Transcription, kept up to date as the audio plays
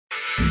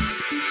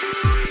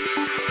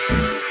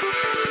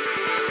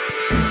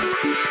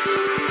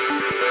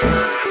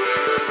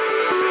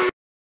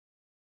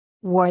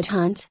Ward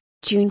Hunt,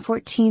 June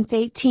 14,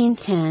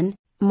 1810,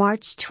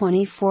 March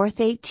 24,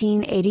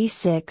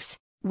 1886,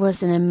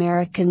 was an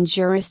American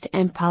jurist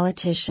and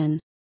politician.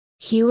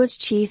 He was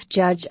Chief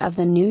Judge of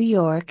the New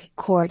York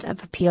Court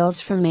of Appeals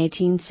from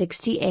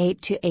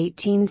 1868 to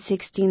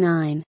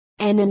 1869,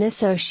 and an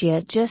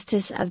Associate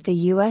Justice of the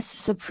U.S.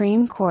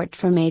 Supreme Court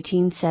from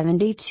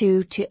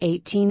 1872 to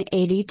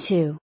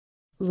 1882.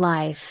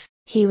 Life: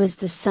 he was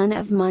the son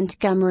of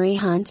Montgomery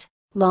Hunt,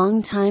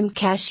 longtime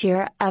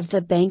cashier of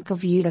the Bank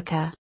of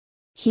Utica.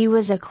 He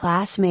was a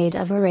classmate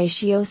of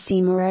Horatio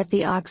Seymour at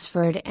the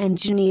Oxford and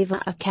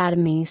Geneva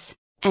Academies,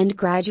 and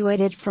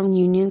graduated from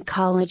Union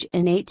College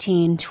in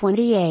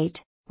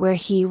 1828, where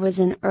he was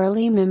an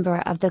early member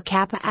of the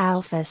Kappa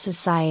Alpha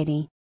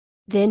Society.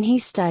 Then he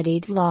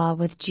studied law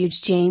with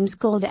Judge James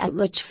Gould at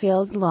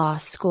Litchfield Law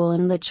School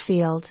in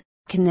Litchfield,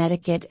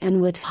 Connecticut,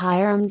 and with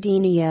Hiram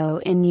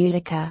Denio in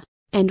Utica,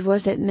 and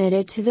was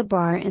admitted to the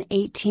bar in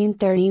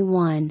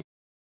 1831.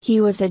 He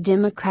was a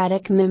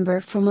Democratic member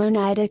from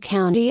Oneida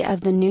County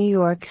of the New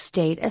York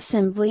State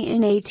Assembly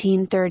in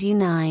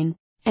 1839,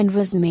 and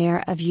was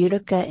mayor of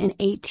Utica in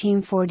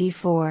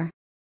 1844.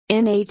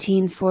 In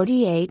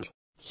 1848,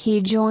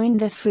 he joined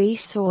the Free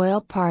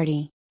Soil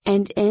Party,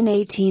 and in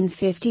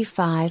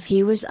 1855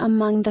 he was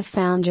among the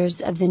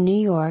founders of the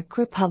New York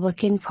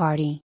Republican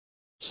Party.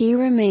 He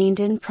remained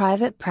in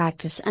private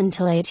practice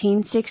until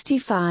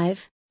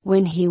 1865,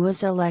 when he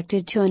was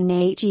elected to an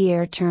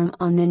 8-year term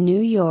on the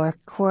New York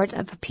Court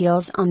of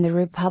Appeals on the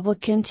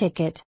Republican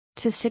ticket,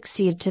 to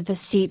succeed to the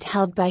seat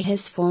held by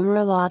his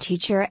former law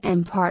teacher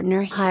and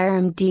partner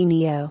Hiram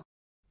Denio.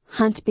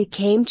 Hunt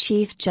became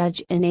Chief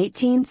Judge in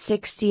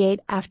 1868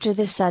 after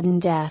the sudden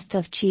death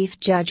of Chief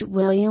Judge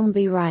William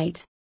B.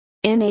 Wright.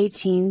 In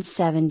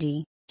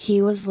 1870,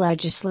 he was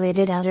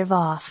legislated out of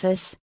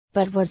office,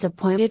 but was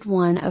appointed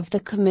one of the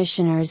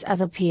Commissioners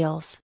of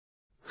Appeals.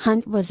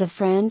 Hunt was a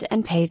friend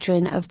and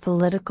patron of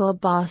political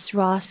boss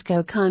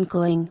Roscoe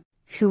Conkling,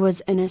 who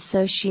was an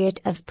associate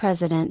of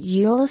President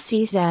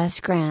Ulysses S.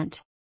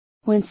 Grant.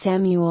 When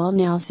Samuel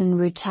Nelson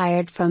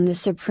retired from the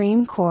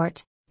Supreme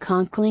Court,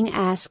 Conkling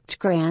asked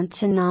Grant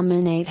to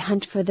nominate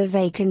Hunt for the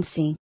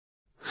vacancy.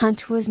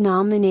 Hunt was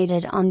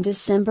nominated on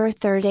December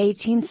 3,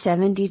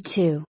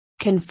 1872,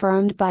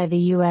 confirmed by the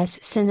U.S.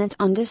 Senate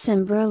on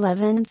December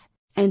 11,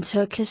 and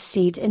took his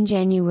seat in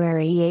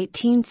January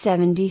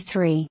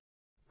 1873.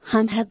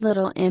 Hunt had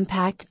little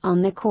impact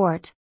on the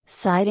court,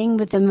 siding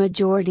with the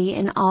majority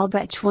in all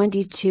but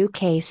 22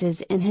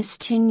 cases in his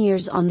 10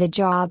 years on the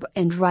job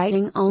and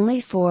writing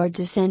only 4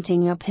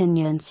 dissenting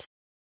opinions.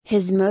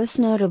 His most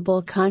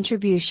notable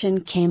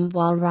contribution came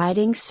while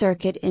riding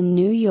circuit in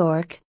New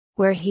York,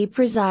 where he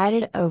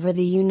presided over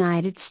the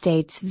United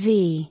States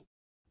v.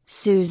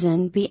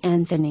 Susan B.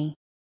 Anthony.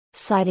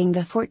 Citing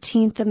the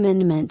 14th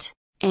Amendment,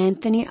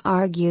 Anthony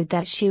argued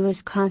that she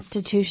was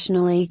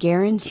constitutionally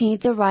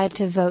guaranteed the right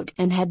to vote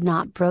and had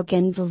not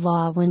broken the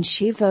law when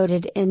she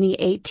voted in the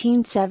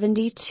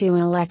 1872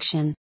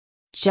 election.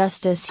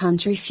 Justice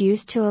Hunt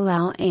refused to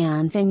allow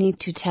Anthony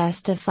to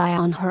testify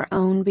on her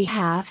own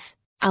behalf,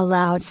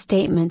 allowed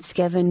statements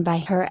given by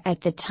her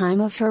at the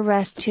time of her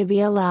arrest to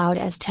be allowed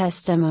as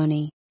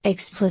testimony,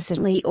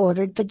 explicitly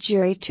ordered the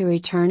jury to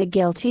return a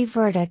guilty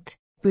verdict,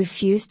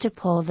 refused to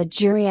poll the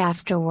jury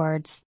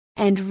afterwards,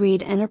 and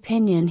read an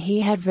opinion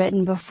he had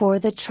written before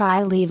the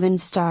trial even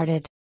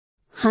started.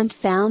 Hunt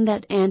found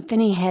that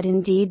Anthony had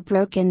indeed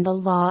broken the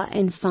law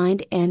and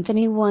fined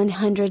Anthony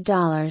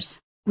 $100,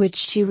 which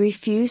she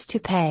refused to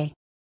pay.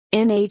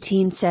 In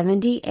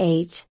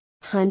 1878,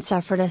 Hunt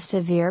suffered a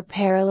severe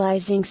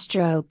paralyzing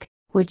stroke,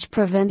 which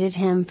prevented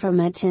him from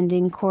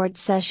attending court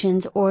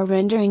sessions or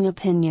rendering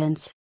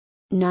opinions.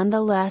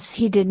 Nonetheless,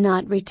 he did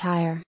not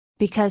retire,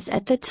 because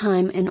at the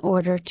time, in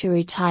order to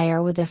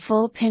retire with a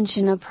full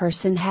pension, a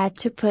person had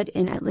to put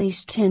in at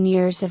least 10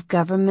 years of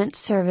government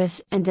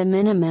service and a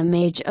minimum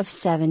age of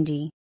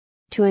 70.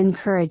 To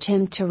encourage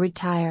him to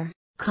retire,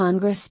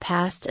 Congress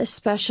passed a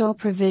special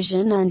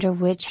provision under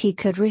which he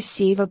could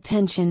receive a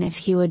pension if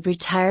he would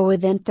retire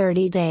within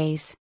 30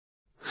 days.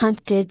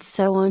 Hunt did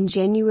so on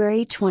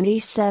January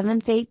 27,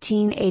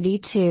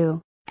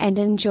 1882, and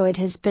enjoyed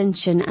his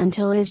pension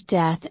until his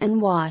death in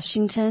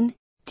Washington,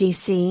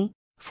 D.C.,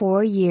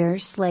 4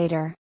 years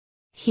later.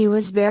 He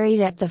was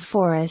buried at the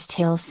Forest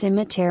Hill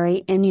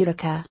Cemetery in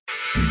Utica.